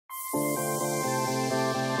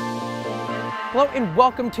Hello and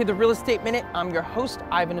welcome to the Real Estate Minute. I'm your host,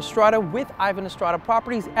 Ivan Estrada with Ivan Estrada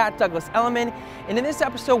Properties at Douglas Elliman. And in this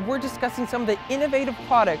episode, we're discussing some of the innovative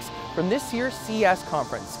products from this year's CES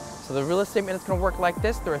conference. So the Real Estate Minute is going to work like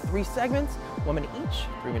this. There are 3 segments, 1 minute each,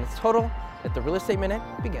 3 minutes total. Let the Real Estate Minute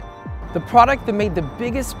begin. The product that made the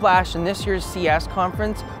biggest splash in this year's CES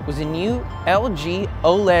conference was a new LG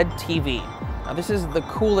OLED TV. Now this is the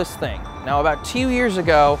coolest thing. Now about 2 years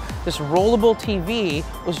ago, this rollable TV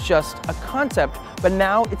was just a concept, but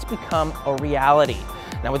now it's become a reality.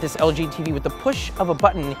 Now with this LG TV, with the push of a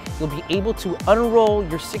button, you'll be able to unroll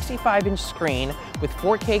your 65-inch screen with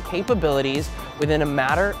 4K capabilities within a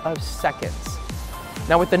matter of seconds.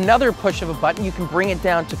 Now with another push of a button, you can bring it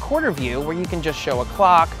down to quarter view where you can just show a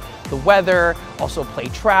clock, the weather, also play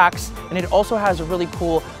tracks, and it also has a really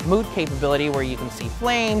cool mood capability where you can see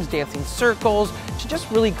flames, dancing circles, to just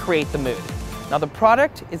really create the mood. Now the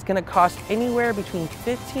product is gonna cost anywhere between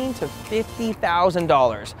 $15,000 to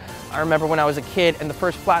 $50,000. I remember when I was a kid and the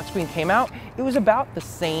first flat screen came out, it was about the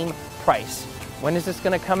same price. When is this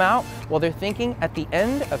gonna come out? Well, they're thinking at the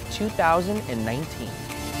end of 2019.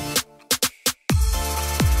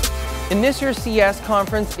 In this year's CES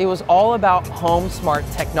conference, it was all about home smart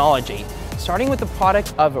technology, starting with the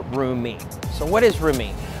product of RoomMe. So what is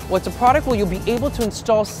RoomMe? Well, it's a product where you'll be able to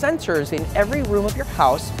install sensors in every room of your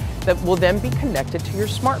house that will then be connected to your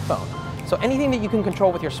smartphone. So anything that you can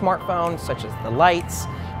control with your smartphone, such as the lights,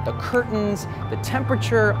 the curtains, the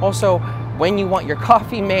temperature, also when you want your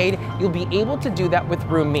coffee made, you'll be able to do that with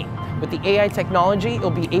RoomMe. With the AI technology, you'll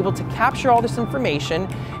be able to capture all this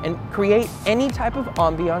information and create any type of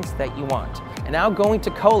ambiance that you want. And now going to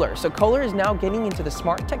Kohler. So Kohler is now getting into the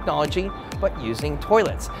smart technology, but using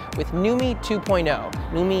toilets with NUMI 2.0.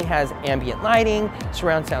 NUMI has ambient lighting,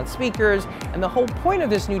 surround sound speakers, and the whole point of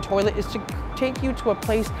this new toilet is to take you to a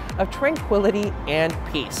place of tranquility and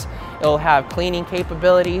peace. It'll have cleaning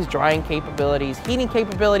capabilities, drying capabilities, heating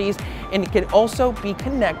capabilities, and it can also be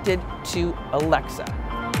connected to Alexa.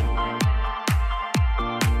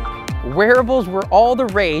 Wearables were all the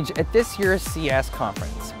rage at this year's CES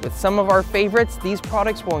conference. With some of our favorites, these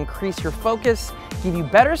products will increase your focus, give you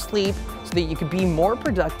better sleep, so that you can be more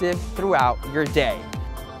productive throughout your day.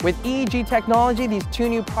 With EEG technology, these 2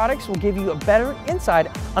 new products will give you a better insight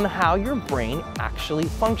on how your brain actually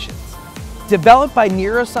functions. Developed by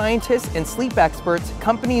neuroscientists and sleep experts,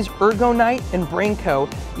 companies Ergonite and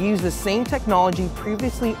BrainCo use the same technology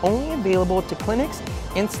previously only available to clinics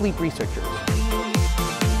and sleep researchers.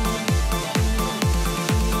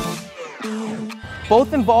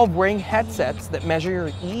 Both involve wearing headsets that measure your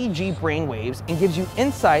EEG brainwaves and gives you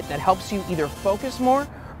insight that helps you either focus more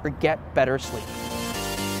or get better sleep.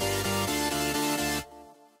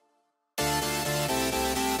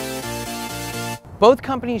 Both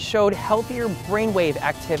companies showed healthier brainwave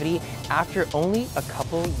activity after only a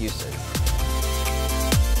couple uses.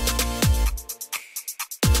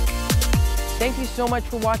 Thank you so much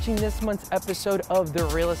for watching this month's episode of The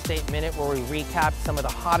Real Estate Minute, where we recap some of the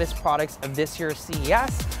hottest products of this year's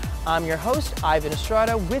CES. I'm your host, Ivan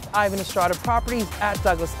Estrada, with Ivan Estrada Properties at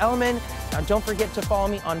Douglas Elliman. Now don't forget to follow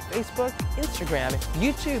me on Facebook, Instagram,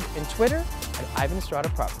 YouTube, and Twitter at Ivan Estrada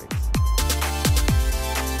Properties.